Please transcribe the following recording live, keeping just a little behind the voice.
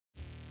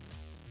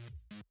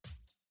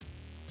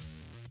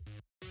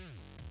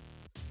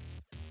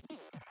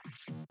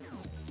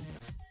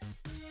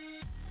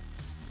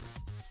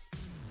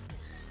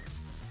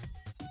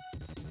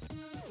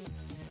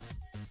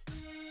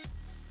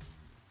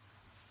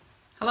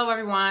Hello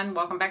everyone,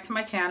 welcome back to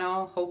my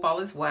channel. Hope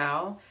all is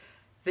well.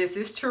 This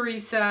is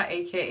Teresa,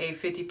 aka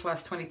 50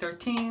 Plus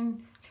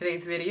 2013.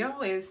 Today's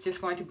video is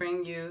just going to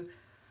bring you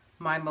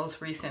my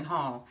most recent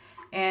haul.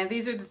 And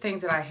these are the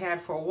things that I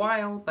had for a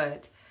while,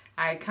 but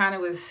I kind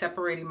of was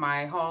separating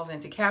my hauls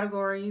into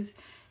categories.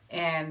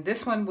 And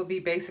this one will be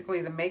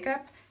basically the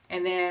makeup.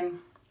 And then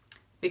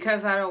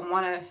because I don't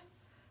want to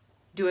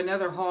do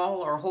another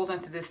haul or hold on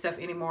to this stuff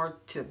anymore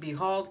to be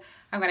hauled,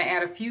 I'm going to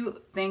add a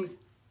few things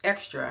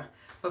extra.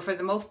 But for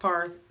the most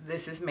part,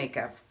 this is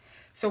makeup.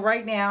 So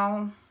right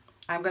now,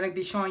 I'm going to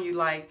be showing you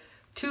like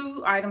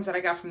 2 items that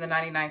I got from the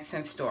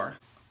 99-cent store.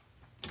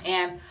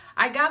 And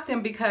I got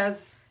them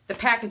because the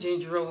packaging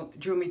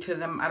drew me to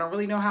them. I don't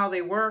really know how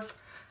they work.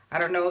 I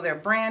don't know their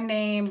brand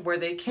name, where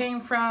they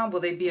came from. Will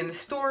they be in the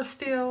store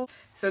still?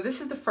 So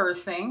this is the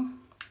first thing.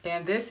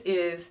 And this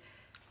is,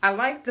 I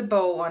like the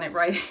bow on it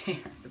right here,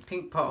 the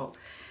pink bow.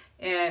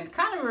 And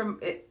kind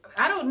of,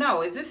 I don't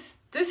know, this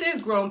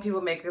is grown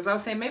people makeup, because I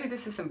was saying maybe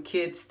this is some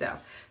kid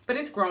stuff, but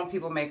it's grown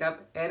people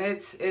makeup, and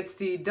it's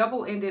the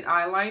double-ended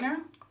eyeliner,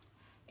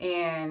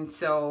 and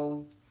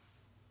so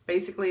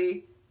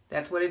basically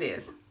that's what it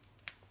is,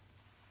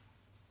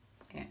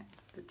 and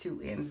the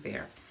 2 ends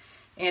there.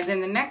 And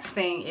then the next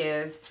thing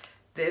is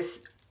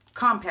this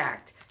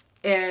compact,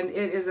 and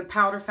it is a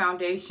powder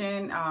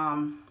foundation.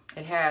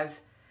 It has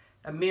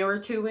a mirror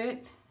to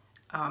it.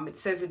 It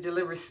says it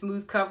delivers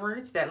smooth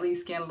coverage that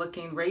leaves skin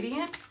looking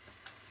radiant.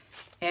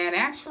 And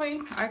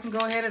actually, I can go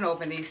ahead and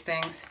open these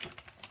things.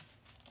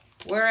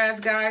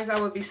 Whereas, guys,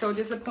 I would be so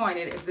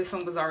disappointed if this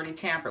one was already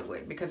tampered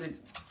with, because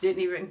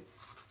it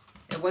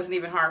wasn't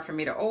even hard for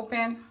me to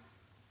open.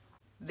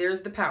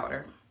 There's the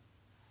powder.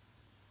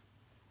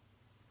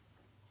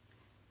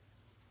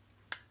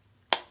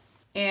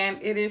 And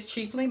it is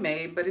cheaply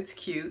made, but it's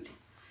cute.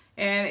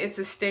 And it's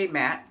a stay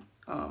matte.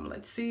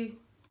 Let's see.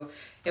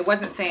 It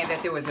wasn't saying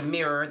that there was a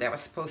mirror that was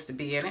supposed to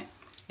be in it.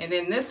 And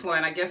then this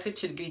one, I guess it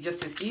should be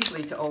just as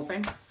easily to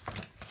open. So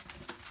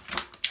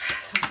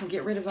I can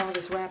get rid of all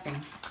this wrapping.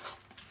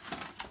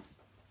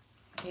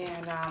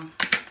 And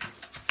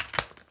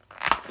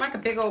it's like a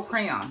big old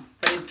crayon,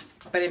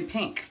 but in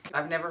pink.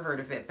 I've never heard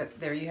of it,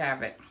 but there you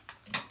have it.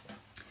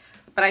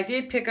 But I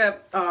did pick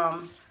up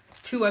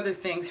 2 other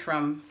things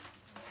from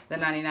the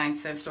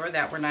 99-cent store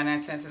that were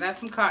 99 cents. And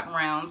that's some cotton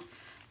rounds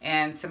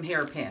and some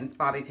hair pins,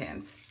 bobby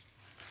pins.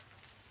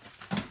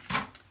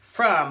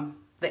 From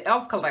the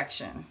e.l.f.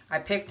 collection, I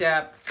picked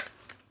up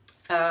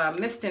a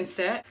Mist and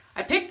Set.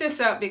 I picked this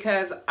up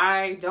because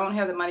I don't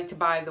have the money to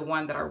buy the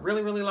one that I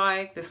really, really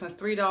like. This one's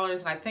 $3,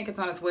 and I think it's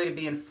on its way to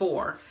being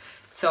 $4.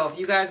 So if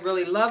you guys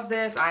really love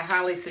this, I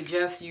highly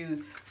suggest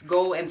you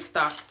go and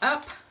stock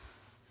up.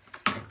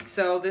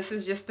 So this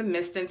is just the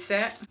Mist and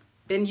Set.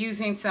 Been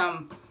using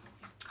some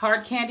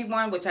hard candy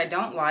one, which I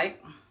don't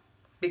like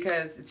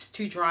because it's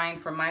too drying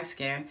for my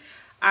skin.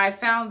 I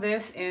found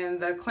this in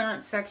the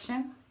clearance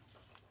section.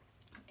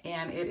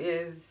 And it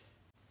is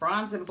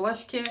bronze and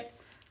blush kit,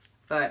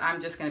 but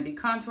I'm just going to be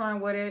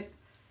contouring with it.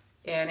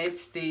 And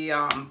it's the,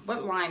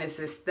 what line is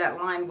this? That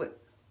line with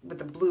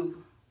the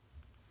blue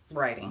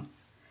writing.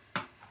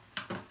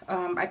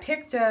 I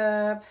picked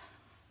up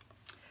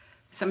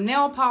some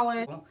nail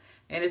polish,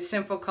 and it's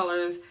Sinful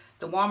Colors.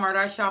 The Walmart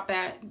I shop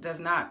at does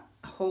not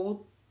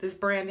hold this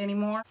brand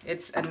anymore.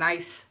 It's a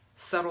nice,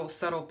 subtle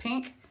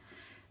pink.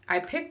 I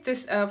picked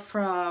this up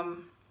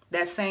from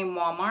that same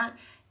Walmart.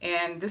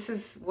 And this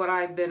is what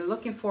I've been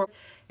looking for.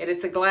 And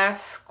it's a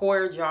glass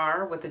square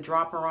jar with a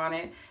dropper on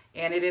it.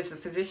 And it is a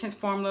Physicians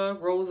Formula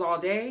Rose All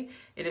Day.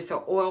 It is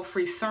an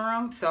oil-free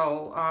serum.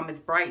 So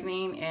it's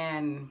brightening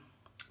and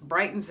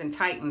brightens and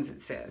tightens, it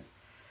says.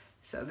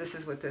 So this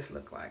is what this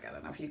looks like. I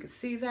don't know if you can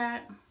see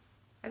that.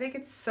 I think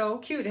it's so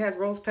cute. It has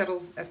rose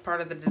petals as part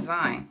of the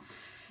design.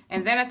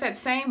 And then at that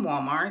same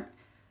Walmart,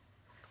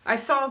 I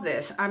saw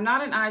this. I'm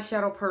not an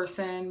eyeshadow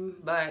person,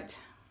 but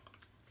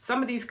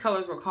some of these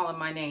colors were calling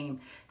my name.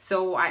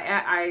 So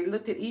I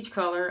looked at each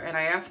color and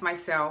I asked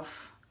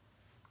myself,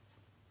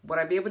 would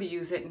I be able to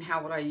use it and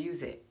how would I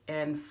use it?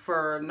 And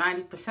for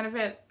 90% of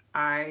it,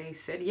 I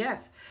said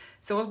yes.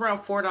 So it was around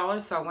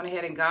 $4, so I went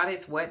ahead and got it.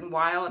 It's Wet n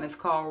Wild, and it's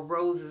called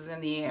Roses in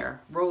the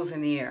Air. Rose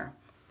in the Air.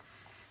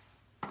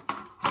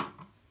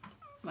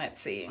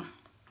 Let's see.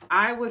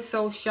 I was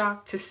so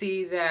shocked to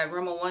see that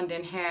Rimmel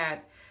London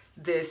had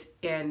this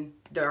in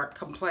dark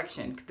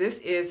complexion. This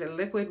is a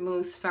liquid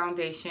mousse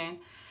foundation.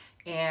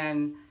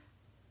 And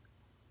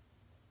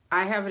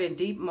I have it in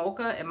deep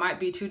mocha. It might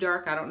be too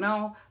dark, I don't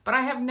know. But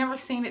I have never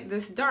seen it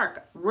this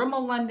dark.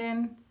 Rimmel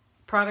London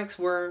products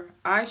where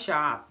I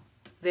shop,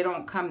 they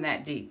don't come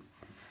that deep.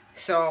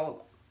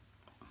 So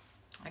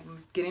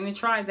I'm getting to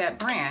try that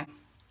brand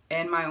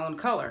in my own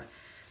color.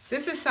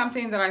 This is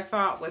something that I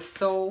thought was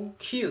so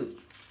cute.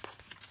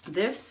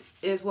 This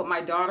is what my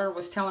daughter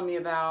was telling me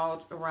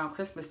about around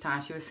Christmas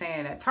time. She was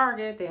saying at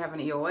Target, they have an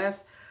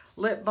EOS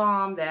lip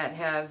balm that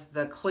has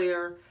the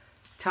clear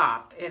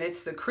top, and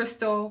it's the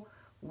Crystal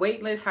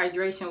Weightless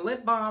Hydration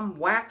Lip Balm,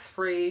 wax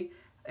free,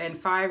 and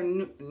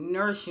 5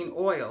 nourishing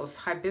oils.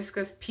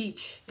 Hibiscus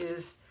peach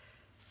is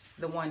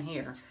the one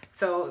here.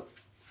 So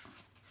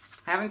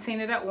haven't seen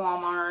it at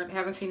Walmart,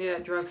 haven't seen it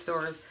at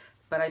drugstores,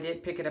 but I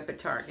did pick it up at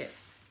Target.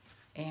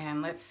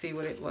 And let's see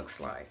what it looks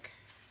like.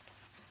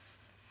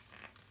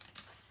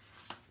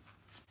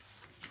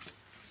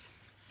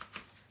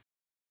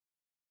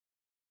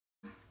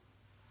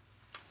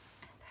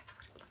 That's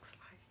what it looks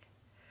like.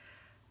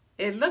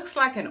 It looks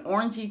like an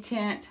orangey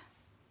tint.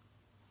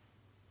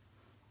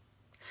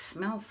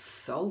 Smells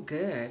so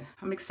good.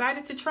 I'm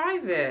excited to try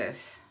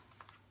this.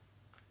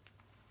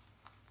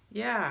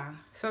 Yeah,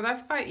 so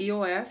that's by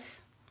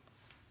EOS.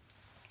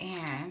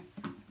 And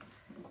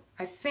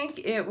I think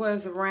it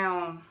was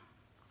around,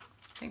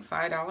 I think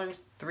 $5,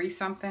 $3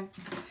 something.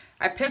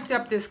 I picked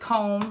up this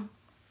comb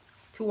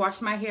to wash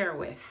my hair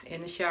with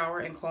in the shower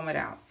and comb it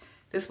out.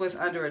 This was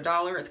under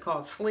 $1. It's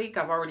called Sleek.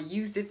 I've already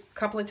used it a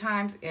couple of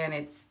times and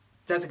it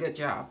does a good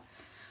job.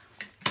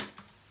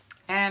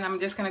 And I'm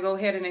just gonna go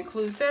ahead and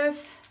include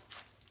this.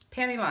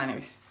 Panty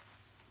liners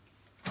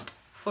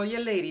for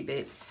your lady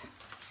bits.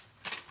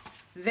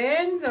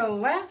 Then the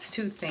last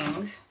two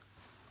things,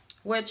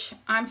 which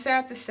I'm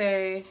sad to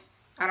say,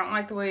 I don't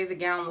like the way the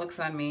gown looks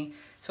on me,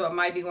 so it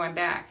might be going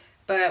back.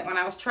 But when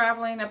I was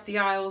traveling up the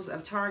aisles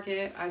of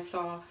Target, I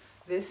saw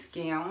this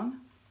gown.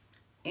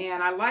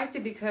 And I liked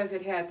it because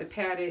it had the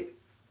padded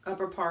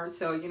upper part.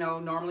 So, you know,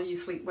 normally you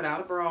sleep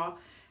without a bra,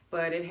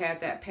 but it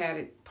had that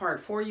padded part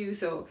for you.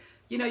 So,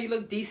 you know, you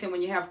look decent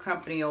when you have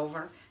company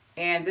over.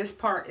 And this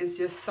part is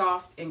just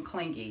soft and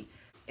clingy.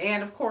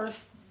 And of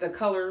course, the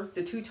color,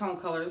 the two-tone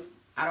colors,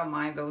 I don't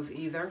mind those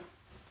either.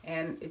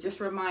 And it just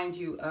reminds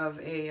you of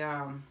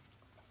a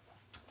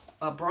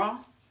bra.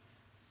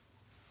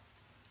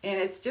 And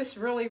it's just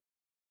really...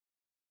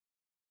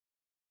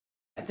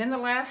 Then the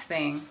last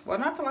thing, well,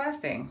 not the last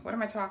thing, what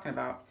am I talking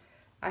about?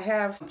 I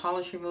have a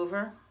polish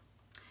remover,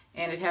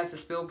 and it has the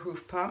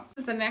spill-proof pump.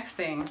 This is the next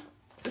thing.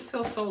 This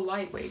feels so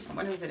lightweight.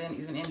 What is it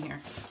even in here?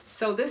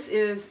 So this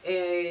is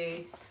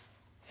a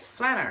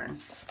flat iron.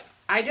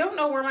 I don't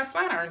know where my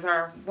flat irons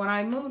are. When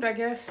I moved, I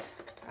guess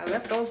I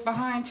left those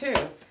behind too.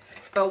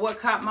 But what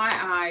caught my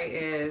eye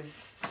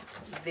is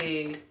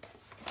this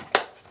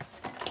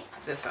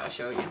I'll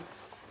show you.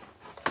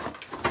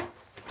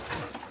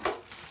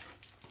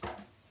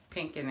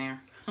 Pink in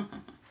there.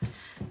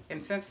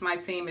 And since my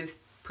theme is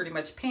pretty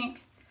much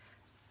pink,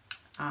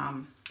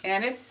 and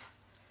it's,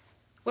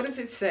 what does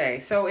it say?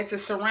 So it's a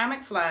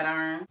ceramic flat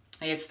iron.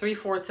 It's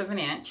 3/4 of an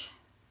inch.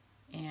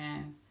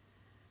 And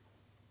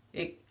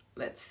it,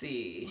 let's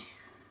see,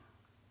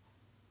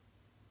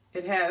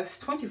 it has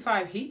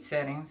 25 heat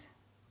settings.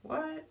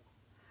 What?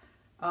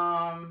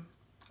 An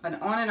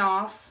on and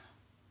off.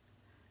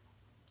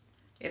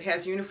 It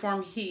has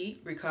uniform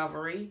heat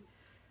recovery.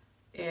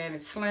 And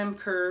it's slim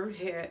curved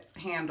head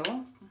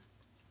handle.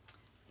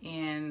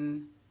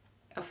 And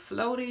a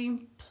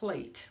floating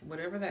plate,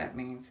 whatever that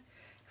means.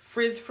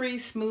 Frizz-free,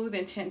 smooth,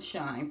 intense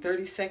shine.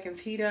 30 seconds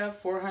heat up,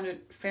 400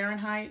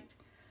 Fahrenheit,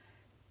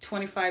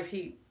 25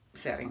 heat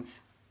settings.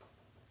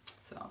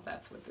 So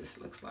that's what this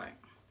looks like.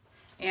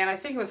 And I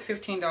think it was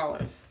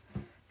 $15.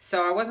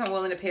 So I wasn't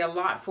willing to pay a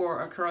lot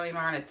for a curling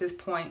iron at this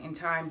point in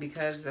time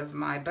because of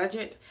my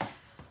budget.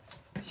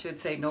 Should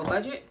say no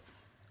budget.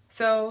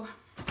 So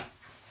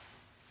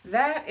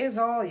that is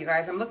all, you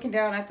guys. I'm looking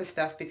down at the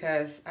stuff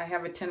because I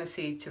have a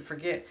tendency to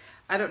forget.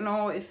 I don't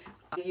know if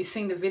you've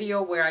seen the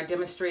video where I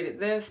demonstrated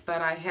this, but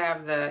I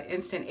have the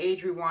Instant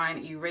Age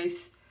Rewind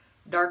Erase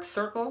Dark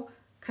Circle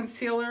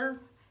Concealer.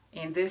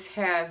 And this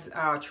has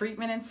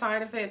treatment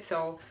inside of it.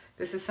 So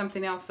this is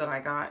something else that I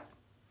got.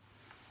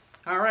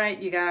 All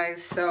right, you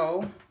guys.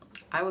 So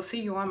I will see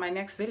you on my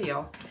next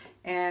video.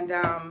 And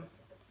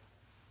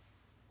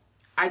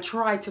I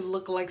tried to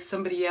look like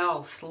somebody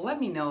else. Let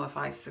me know if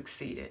I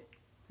succeeded.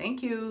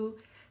 Thank you.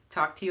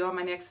 Talk to you on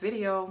my next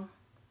video.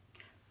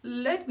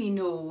 Let me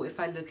know if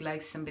I look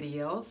like somebody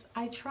else.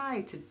 I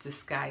tried to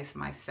disguise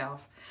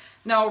myself.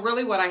 No,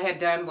 really what I had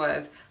done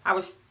was I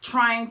was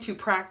trying to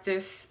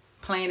practice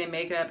playing in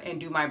makeup and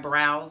do my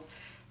brows.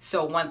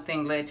 So one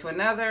thing led to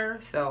another.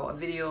 So a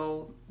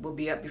video will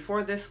be up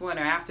before this one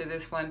or after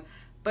this one.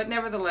 But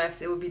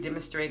nevertheless, it will be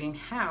demonstrating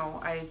how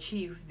I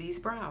achieve these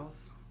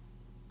brows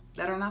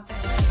that are not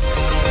bad.